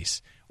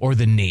Achilles or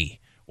the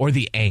knee or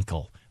the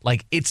ankle.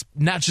 Like, it's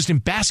not just in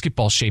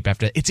basketball shape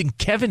after that. It's in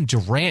Kevin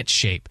Durant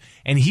shape.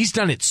 And he's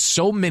done it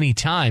so many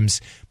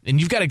times.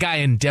 And you've got a guy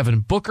in Devin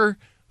Booker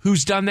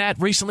who's done that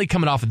recently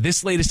coming off of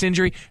this latest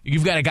injury.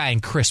 You've got a guy in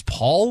Chris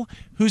Paul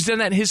who's done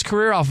that in his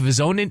career off of his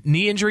own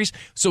knee injuries.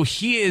 So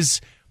he is,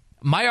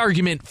 my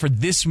argument for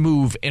this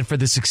move and for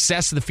the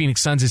success of the Phoenix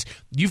Suns is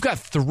you've got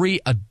 3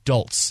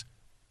 adults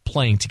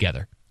playing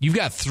together. You've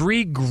got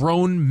 3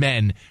 grown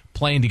men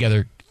playing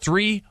together,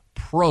 3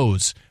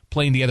 pros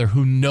playing together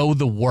who know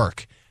the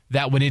work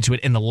that went into it.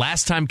 And the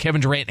last time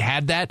Kevin Durant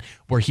had that,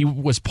 where he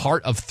was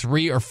part of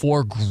 3 or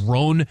 4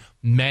 grown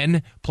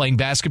men playing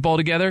basketball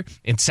together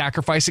and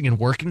sacrificing and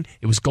working,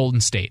 it was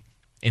Golden State.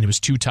 And it was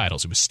 2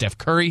 titles. It was Steph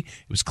Curry,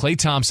 it was Klay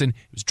Thompson, it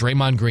was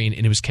Draymond Green,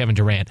 and it was Kevin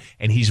Durant.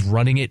 And he's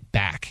running it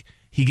back.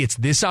 He gets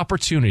this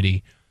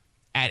opportunity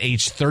at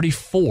age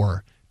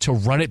 34 to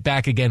run it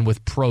back again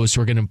with pros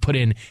who are going to put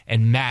in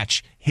and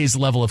match his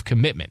level of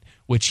commitment,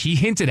 which he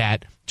hinted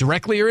at,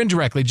 directly or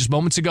indirectly, just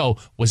moments ago,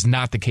 was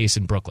not the case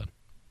in Brooklyn.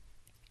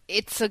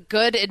 It's a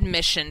good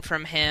admission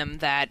from him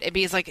that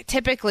because, like,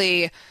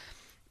 typically,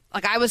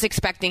 like, I was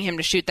expecting him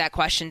to shoot that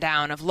question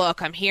down of,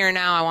 look, I'm here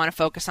now, I want to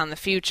focus on the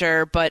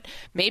future, but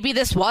maybe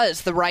this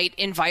was the right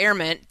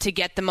environment to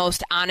get the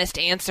most honest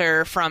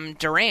answer from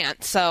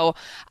Durant. So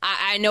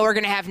I know we're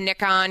going to have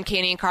Nick on,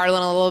 Canty and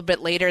Carlin, a little bit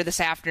later this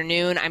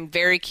afternoon. I'm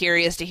very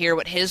curious to hear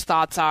what his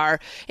thoughts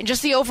are and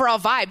just the overall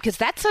vibe, because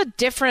that's a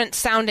different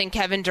sounding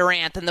Kevin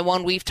Durant than the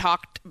one we've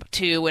talked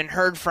to and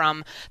heard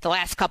from the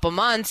last couple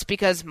months,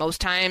 because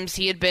most times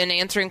he had been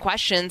answering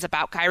questions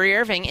about Kyrie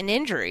Irving and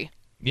injury.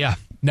 Yeah.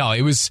 No,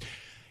 it was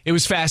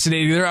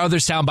fascinating. There are other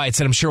sound bites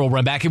that I'm sure we'll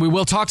run back, and we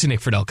will talk to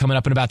Nick Friedel coming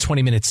up in about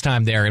 20 minutes'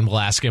 time there, and we'll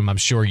ask him, I'm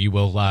sure you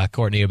will,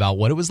 Courtney, about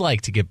what it was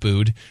like to get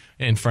booed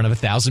in front of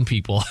 1,000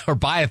 people or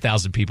by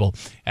 1,000 people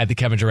at the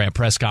Kevin Durant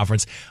press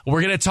conference.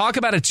 We're going to talk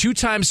about a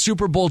two-time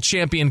Super Bowl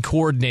champion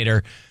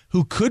coordinator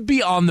who could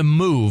be on the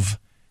move,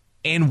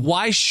 and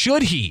why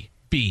should he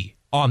be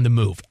on the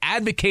move,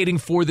 advocating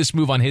for this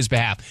move on his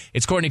behalf.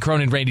 It's Courtney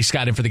Cronin, Randy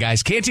Scott in for the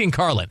guys, Canty and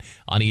Carlin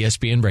on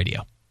ESPN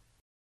Radio.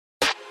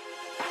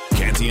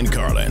 Canty and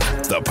Carlin,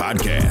 the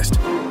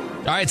podcast.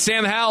 All right,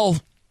 Sam Howell.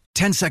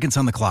 10 seconds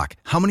on the clock.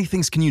 How many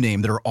things can you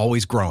name that are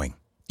always growing?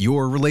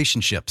 Your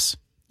relationships,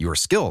 your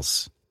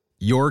skills,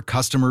 your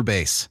customer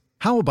base.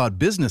 How about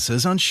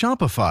businesses on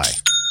Shopify?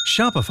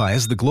 Shopify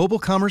is the global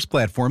commerce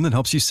platform that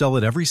helps you sell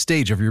at every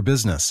stage of your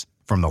business.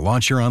 From the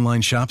launch your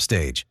online shop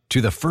stage,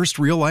 to the first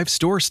real-life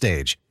store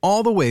stage,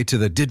 all the way to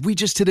the did we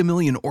just hit a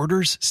million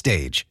orders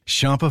stage.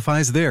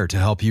 Shopify's there to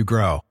help you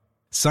grow.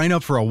 Sign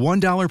up for a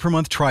 $1 per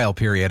month trial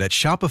period at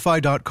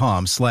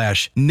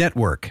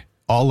shopify.com/network,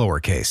 all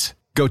lowercase.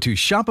 Go to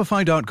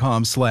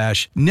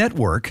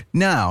shopify.com/network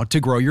now to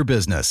grow your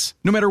business,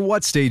 no matter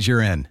what stage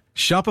you're in.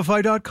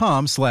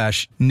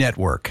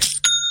 Shopify.com/network.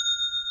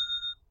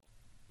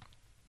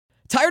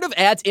 Tired of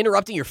ads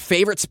interrupting your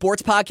favorite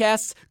sports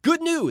podcasts? Good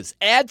news!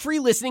 Ad-free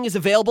listening is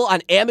available on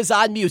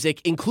Amazon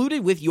Music,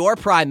 included with your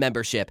Prime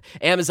membership.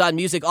 Amazon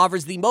Music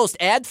offers the most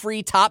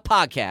ad-free top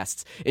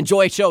podcasts.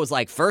 Enjoy shows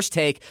like First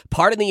Take,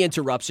 Pardon the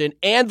Interruption,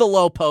 and The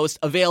Low Post,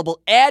 available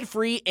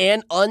ad-free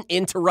and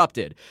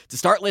uninterrupted. To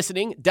start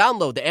listening,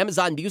 download the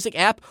Amazon Music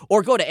app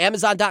or go to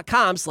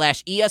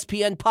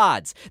amazon.com/ESPN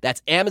Pods.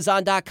 That's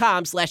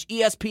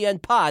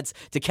amazon.com/ESPN Pods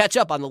to catch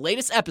up on the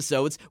latest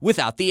episodes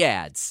without the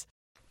ads.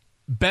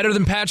 Better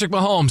than Patrick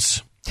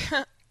Mahomes.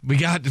 We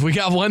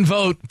got one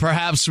vote,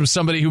 perhaps, from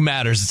somebody who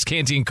matters. It's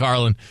Canty and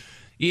Carlin.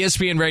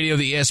 ESPN Radio,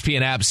 the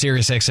ESPN app,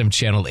 Sirius XM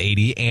Channel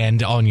 80,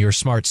 and on your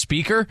smart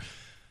speaker.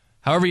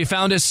 However you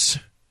found us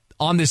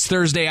on this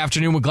Thursday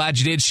afternoon, we're glad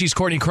you did. She's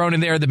Courtney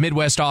Cronin there at the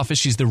Midwest office.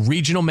 She's the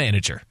regional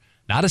manager.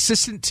 Not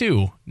assistant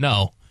two.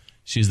 No.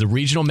 She's the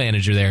regional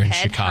manager there in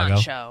Chicago.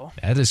 Honcho.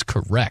 That is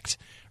correct.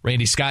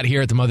 Randy Scott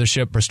here at the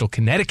Mothership, Bristol,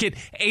 Connecticut.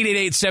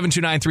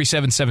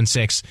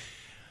 888-729-3776.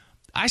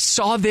 I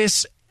saw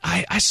this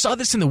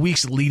in the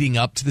weeks leading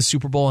up to the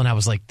Super Bowl, and I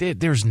was like,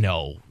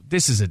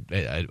 this is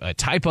a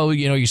typo.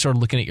 You know, you're sort of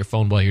looking at your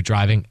phone while you're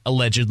driving,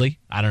 allegedly.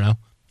 I don't know.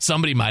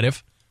 Somebody might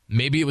have.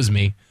 Maybe it was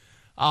me.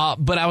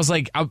 But I was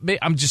like,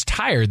 I'm just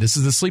tired. This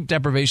is the sleep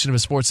deprivation of a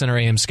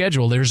SportsCenter AM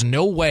schedule. There's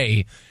no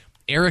way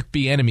Eric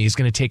Bieniemy is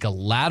going to take a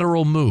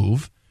lateral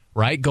move,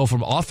 right? Go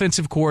from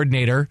offensive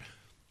coordinator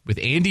with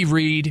Andy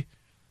Reid,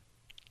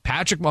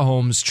 Patrick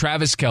Mahomes,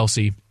 Travis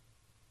Kelce,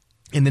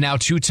 and the now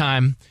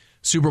two-time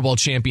Super Bowl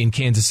champion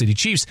Kansas City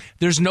Chiefs.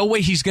 There's no way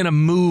he's going to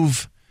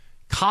move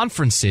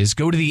conferences,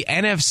 go to the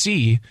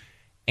NFC,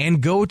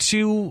 and go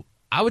to,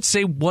 I would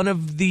say, one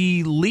of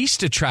the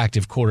least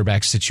attractive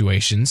quarterback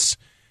situations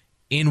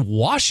in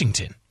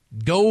Washington.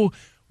 Go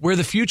where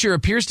the future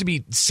appears to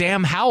be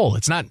Sam Howell.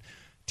 It's not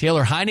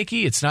Taylor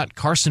Heineke. It's not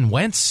Carson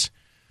Wentz.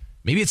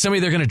 Maybe it's somebody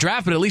they're going to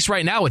draft, but at least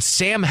right now it's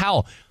Sam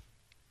Howell.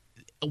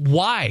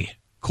 Why,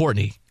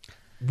 Courtney?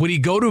 Would he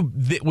go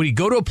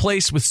to a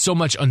place with so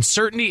much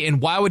uncertainty,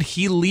 and why would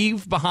he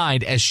leave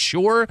behind as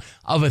sure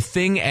of a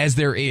thing as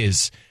there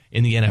is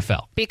in the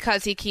NFL?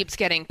 Because he keeps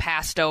getting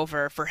passed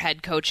over for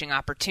head coaching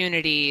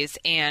opportunities,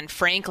 and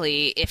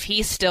frankly, if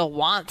he still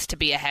wants to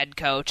be a head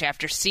coach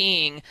after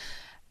seeing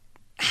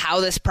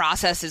how this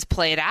process is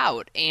played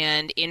out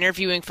and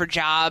interviewing for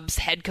jobs,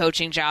 head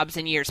coaching jobs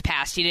in years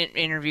past. He didn't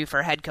interview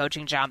for a head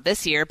coaching job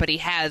this year, but he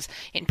has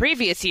in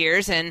previous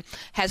years and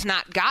has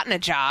not gotten a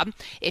job.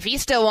 If he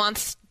still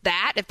wants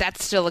that, if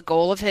that's still a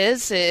goal of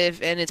his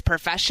in his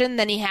profession,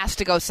 then he has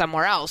to go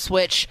somewhere else,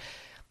 which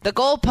the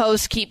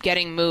goalposts keep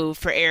getting moved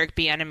for Eric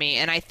Bieniemy,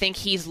 and I think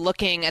he's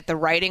looking at the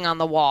writing on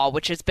the wall,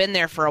 which has been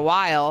there for a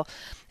while,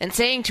 and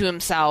saying to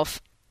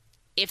himself,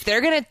 if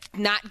they're going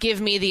to not give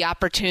me the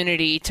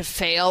opportunity to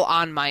fail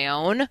on my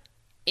own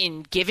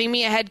in giving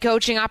me a head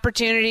coaching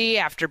opportunity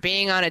after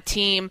being on a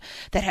team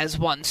that has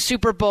won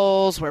Super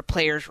Bowls, where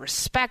players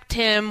respect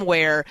him,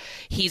 where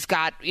he's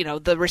got,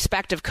 the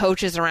respect of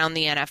coaches around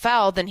the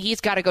NFL, then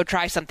he's got to go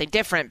try something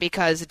different,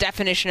 because the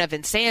definition of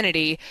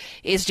insanity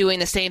is doing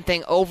the same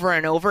thing over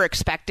and over,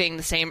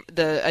 expecting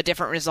a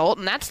different result.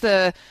 And that's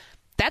the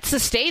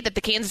state that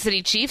the Kansas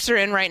City Chiefs are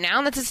in right now,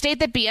 and that's the state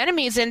that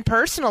Bieniemy is in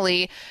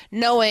personally,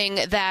 knowing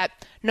that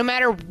no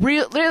matter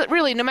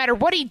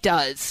what he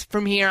does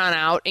from here on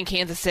out in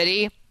Kansas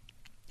City,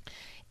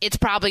 it's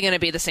probably going to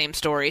be the same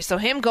story. So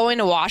him going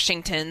to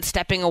Washington,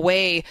 stepping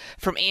away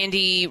from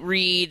Andy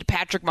Reid,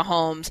 Patrick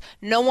Mahomes,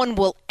 no one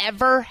will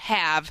ever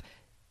have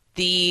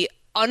the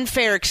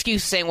unfair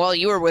excuse saying, well,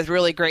 you were with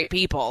really great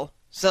people,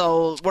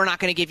 so we're not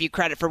going to give you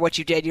credit for what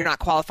you did. You're not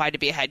qualified to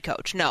be a head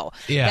coach. No.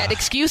 Yeah. That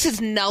excuse is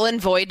null and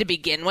void to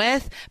begin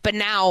with, but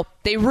now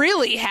they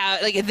really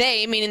have,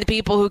 meaning the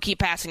people who keep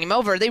passing him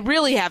over, they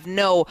really have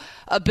no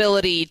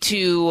ability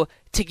to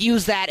to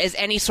use that as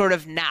any sort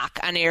of knock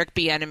on Eric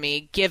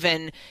Bieniemy,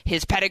 given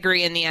his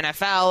pedigree in the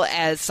NFL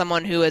as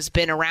someone who has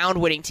been around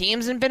winning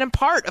teams and been a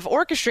part of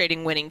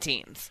orchestrating winning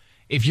teams.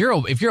 If you're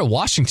a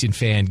Washington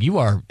fan, you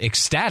are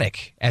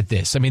ecstatic at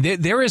this. I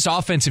mean, there is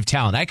offensive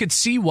talent. I could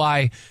see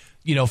why,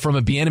 from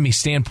a Bieniemy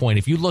standpoint,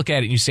 if you look at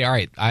it and you say, all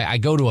right, I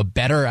go to a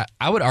better,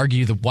 I would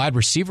argue the wide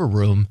receiver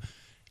room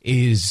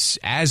is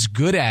as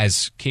good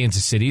as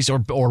Kansas City's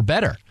or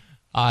better.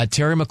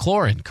 Terry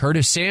McLaurin,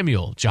 Curtis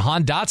Samuel,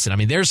 Jahan Dotson. I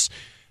mean,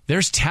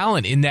 there's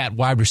talent in that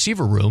wide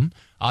receiver room.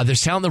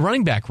 There's talent in the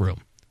running back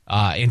room.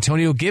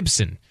 Antonio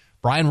Gibson,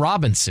 Brian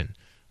Robinson.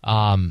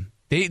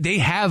 They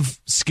have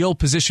skill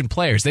position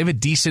players. They have a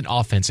decent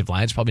offensive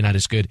line. It's probably not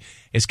as good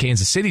as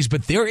Kansas City's,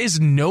 but there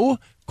is no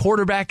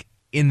quarterback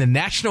in the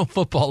National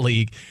Football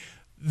League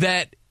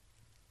that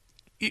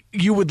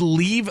you would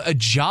leave a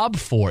job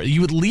for.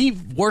 You would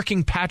leave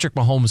working Patrick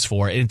Mahomes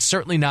for, and it's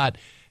certainly not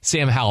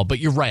Sam Howell. But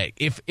you're right.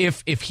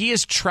 If he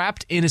is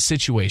trapped in a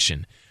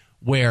situation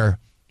where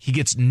he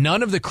gets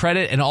none of the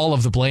credit and all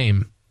of the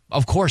blame,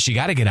 of course you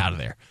got to get out of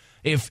there.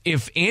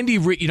 If Andy,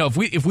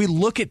 if we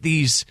look at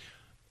these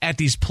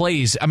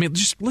plays, I mean,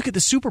 just look at the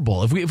Super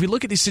Bowl. If we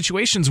look at these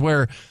situations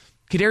where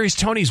Kadarius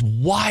Toney's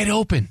wide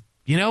open,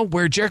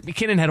 where Jerick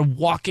McKinnon had a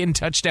walk-in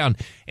touchdown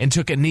and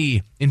took a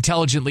knee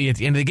intelligently at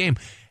the end of the game,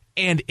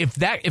 and if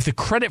the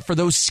credit for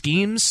those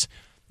schemes,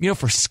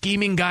 for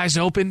scheming guys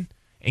open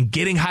and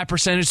getting high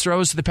percentage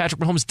throws so that Patrick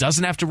Mahomes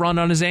doesn't have to run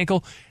on his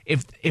ankle,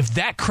 if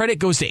that credit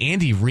goes to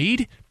Andy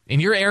Reid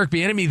and you're Eric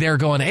Bieniemy there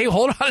going, hey,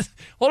 hold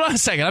on a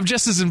second, I'm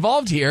just as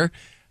involved here.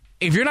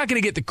 If you're not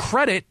going to get the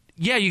credit,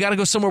 yeah, you got to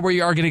go somewhere where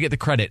you are going to get the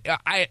credit.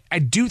 I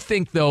do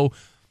think, though,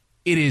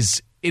 it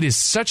is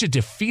such a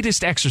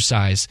defeatist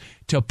exercise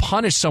to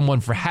punish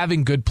someone for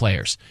having good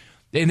players.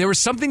 And there was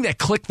something that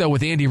clicked, though,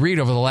 with Andy Reid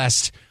over the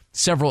last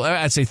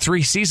I'd say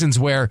 3 seasons,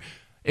 where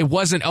it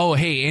wasn't, oh,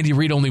 hey, Andy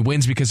Reid only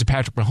wins because of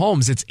Patrick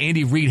Mahomes. It's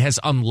Andy Reid has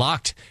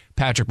unlocked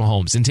Patrick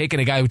Mahomes and taken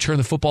a guy who turned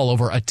the football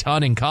over a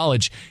ton in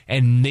college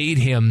and made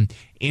him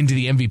into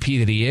the MVP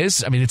that he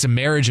is. I mean, it's a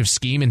marriage of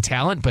scheme and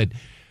talent, but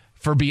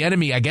for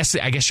Bieniemy, I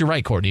guess you're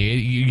right, Courtney.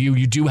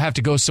 You do have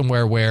to go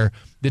somewhere where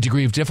the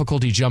degree of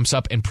difficulty jumps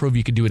up and prove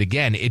you can do it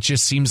again. It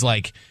just seems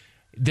like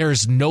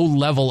there's no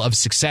level of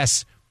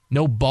success,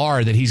 no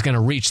bar that he's going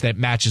to reach that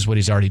matches what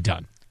he's already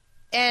done.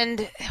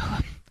 And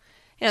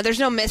there's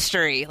no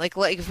mystery. Like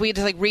if we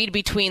just read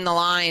between the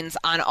lines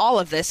on all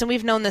of this, and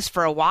we've known this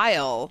for a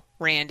while,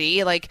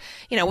 Randy,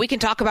 we can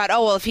talk about,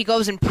 if he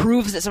goes and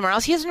proves it somewhere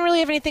else, he doesn't really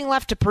have anything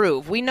left to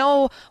prove. We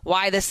know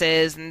why this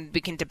is, and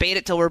we can debate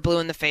it till we're blue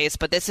in the face,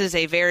 but this is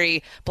a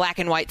very black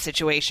and white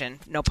situation.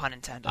 No pun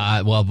intended.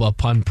 Well,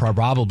 pun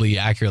probably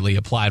accurately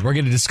applied. We're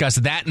going to discuss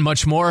that and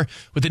much more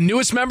with the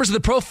newest members of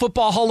the Pro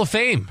Football Hall of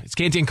Fame. It's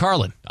Canty and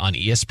Carlin on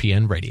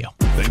ESPN Radio.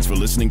 Thanks for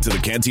listening to the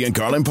Canty and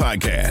Carlin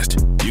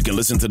podcast. You can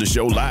listen to the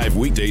show live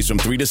weekdays from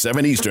 3 to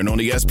 7 Eastern on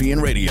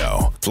ESPN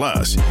Radio.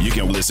 Plus, you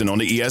can listen on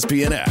the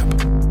ESPN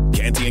app.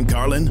 Canty and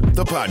Carlin,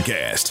 the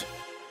podcast.